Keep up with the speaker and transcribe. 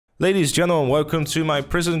Ladies and gentlemen, welcome to my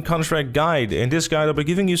prison contract guide. In this guide I'll be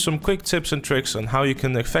giving you some quick tips and tricks on how you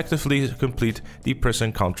can effectively complete the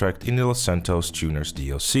prison contract in the Los Santos Juniors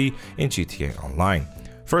DLC in GTA Online.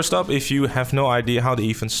 First up, if you have no idea how to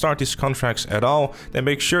even start these contracts at all, then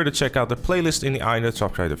make sure to check out the playlist in the eye in the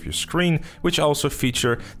top right of your screen, which also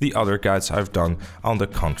feature the other guides I've done on the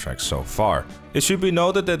contract so far. It should be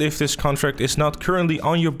noted that if this contract is not currently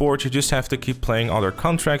on your board, you just have to keep playing other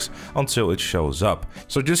contracts until it shows up.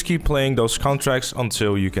 So just keep playing those contracts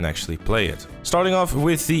until you can actually play it. Starting off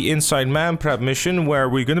with the Inside Man prep mission, where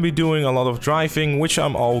we're going to be doing a lot of driving, which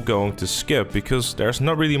I'm all going to skip because there's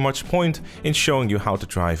not really much point in showing you how to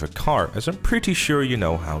drive a car, as I'm pretty sure you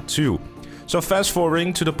know how to. So fast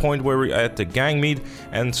forwarding to the point where we're at the gang meet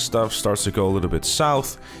and stuff starts to go a little bit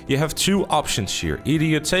south, you have two options here. Either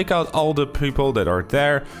you take out all the people that are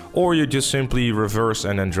there, or you just simply reverse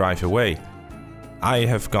and then drive away. I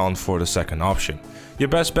have gone for the second option. Your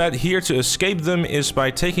best bet here to escape them is by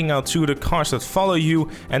taking out two of the cars that follow you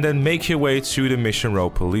and then make your way to the Mission Row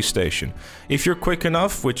police station. If you're quick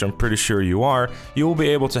enough, which I'm pretty sure you are, you will be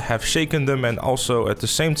able to have shaken them and also at the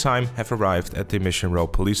same time have arrived at the Mission Row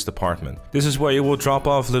police department. This is where you will drop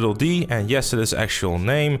off Little D, and yes, it is actual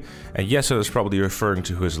name, and yes, it is probably referring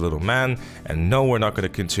to his little man, and no, we're not going to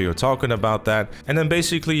continue talking about that. And then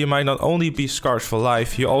basically you might not only be scarred for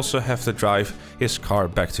life, you also have to drive his car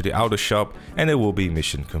back to the auto shop and it will be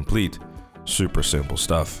mission complete. Super simple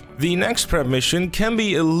stuff. The next prep mission can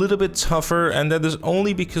be a little bit tougher, and that is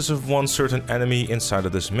only because of one certain enemy inside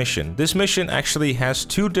of this mission. This mission actually has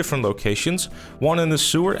two different locations, one in the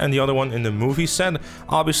sewer and the other one in the movie set.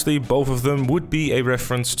 Obviously both of them would be a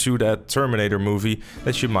reference to that Terminator movie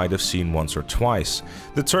that you might have seen once or twice.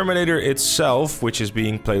 The Terminator itself, which is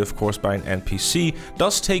being played of course by an NPC,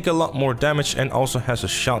 does take a lot more damage and also has a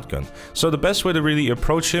shotgun. So the best way to really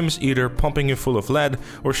approach him is either pumping him full of lead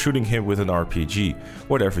or shooting him with an RPG,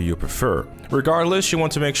 whatever you prefer. Regardless, you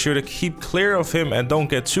want to make sure to keep clear of him and don't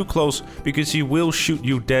get too close, because he will shoot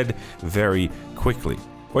you dead very quickly.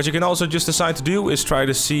 What you can also just decide to do is try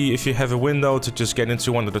to see if you have a window to just get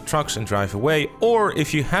into one of the trucks and drive away, or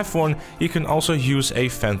if you have one, you can also use a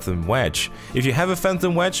Phantom Wedge. If you have a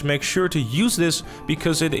Phantom Wedge, make sure to use this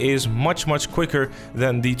because it is much quicker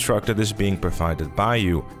than the truck that is being provided by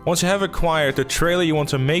you. Once you have acquired the trailer, you want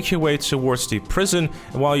to make your way towards the prison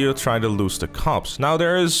while you're trying to lose the cops. Now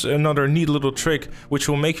there is another neat little trick which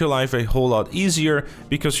will make your life a whole lot easier,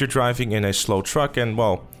 because you're driving in a slow truck and,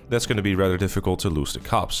 well, that's going to be rather difficult to lose the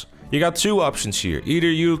cops. You got two options here. Either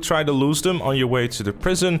you try to lose them on your way to the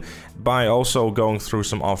prison by also going through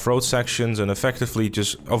some off-road sections and effectively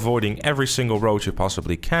just avoiding every single road you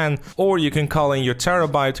possibly can, or you can call in your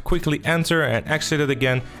terabyte, quickly enter and exit it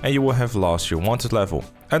again, and you will have lost your wanted level.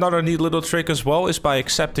 Another neat little trick as well is by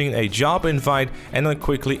accepting a job invite and then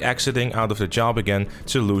quickly exiting out of the job again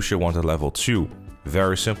to lose your wanted level too.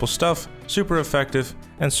 Very simple stuff, super effective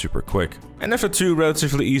and super quick. And after two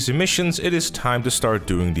relatively easy missions, it is time to start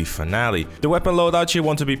doing the finale. The weapon loadout you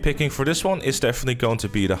want to be picking for this one is definitely going to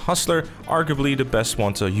be the Hustler, arguably the best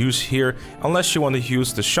one to use here, unless you want to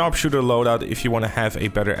use the Sharpshooter loadout if you want to have a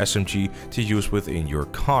better SMG to use within your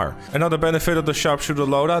car. Another benefit of the Sharpshooter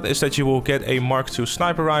loadout is that you will get a Mark II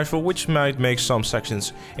sniper rifle, which might make some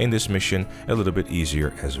sections in this mission a little bit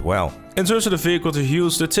easier as well. In terms of the vehicle to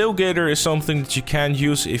use, the Tailgater is something that you can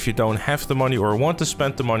use if you don't have the money or want to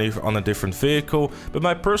spend the money on a different vehicle, but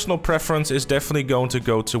my personal preference is definitely going to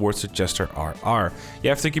go towards the Jester RR. You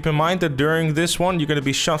have to keep in mind that during this one you're going to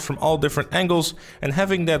be shot from all different angles, and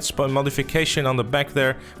having that modification on the back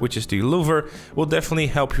there, which is the louver, will definitely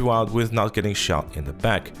help you out with not getting shot in the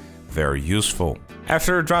back. Very useful.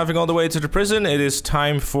 After driving all the way to the prison, it is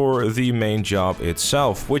time for the main job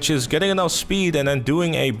itself, which is getting enough speed and then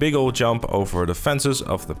doing a big old jump over the fences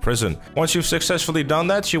of the prison. Once you've successfully done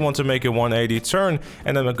that, you want to make a 180 turn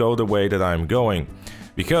and then go the way that I'm going.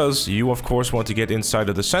 Because you of course want to get inside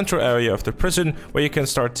of the central area of the prison where you can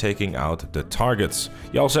start taking out the targets.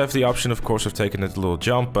 You also have the option of course of taking a little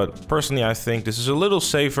jump, but personally I think this is a little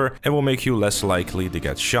safer and will make you less likely to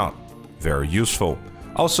get shot. Very useful.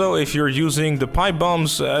 Also, if you're using the pipe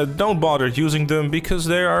bombs, don't bother using them because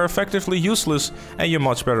they are effectively useless and you're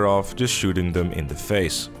much better off just shooting them in the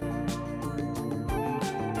face.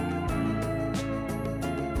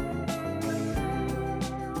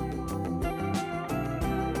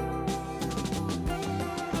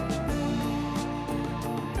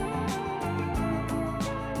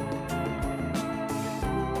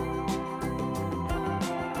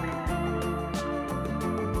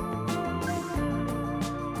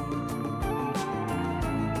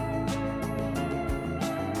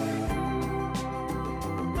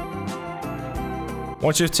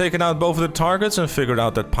 Once you've taken out both of the targets and figured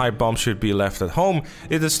out that pipe bombs should be left at home,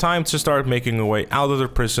 it is time to start making your way out of the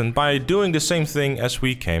prison by doing the same thing as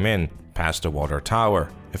we came in, past the water tower.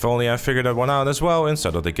 If only I figured that one out as well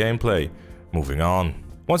instead of the gameplay. Moving on.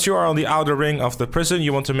 Once you are on the outer ring of the prison,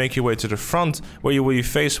 you want to make your way to the front, where you will be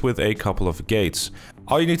faced with a couple of gates.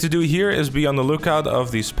 All you need to do here is be on the lookout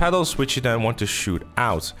of these pedals, which you then want to shoot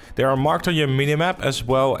out. They are marked on your minimap, as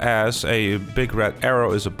well as a big red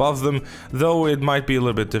arrow is above them, though it might be a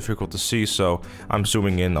little bit difficult to see, so I'm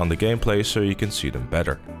zooming in on the gameplay so you can see them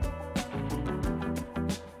better.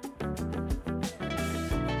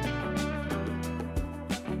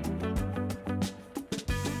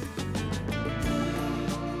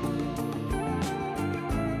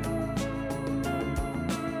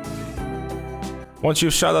 Once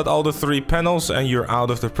you've shot at all the 3 panels and you're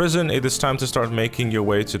out of the prison, it is time to start making your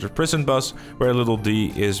way to the prison bus where little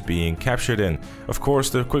D is being captured in. Of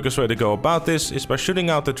course, the quickest way to go about this is by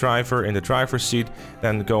shooting out the driver in the driver's seat,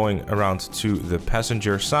 then going around to the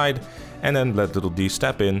passenger side, and then let little D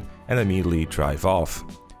step in and immediately drive off.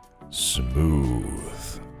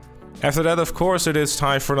 Smooth. After that, of course, it is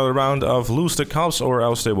time for another round of lose the cops or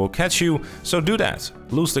else they will catch you, so do that.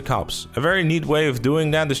 Lose the cops. A very neat way of doing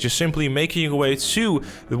that is just simply making your way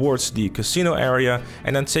towards the casino area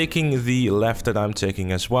and then taking the left that I'm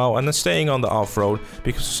taking as well, and then staying on the off-road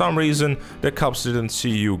because for some reason the cops didn't see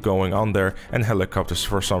you going on there and helicopters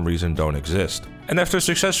for some reason don't exist. And after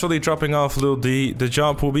successfully dropping off Lil D, the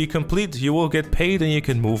job will be complete, you will get paid and you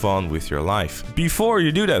can move on with your life. Before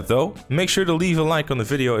you do that though, make sure to leave a like on the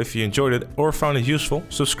video if you enjoyed it or found it useful,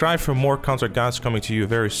 subscribe for more contract guides coming to you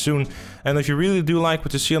very soon, and if you really do like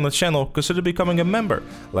what you see on the channel, consider becoming a member,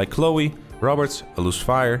 like Chloe, Robert, Alus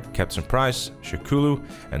Fire, Captain Price, Shakulu,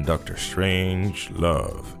 and Dr. Strange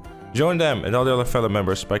Love. Join them and all the other fellow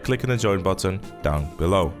members by clicking the join button down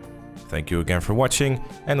below. Thank you again for watching,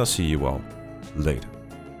 and I'll see you all later.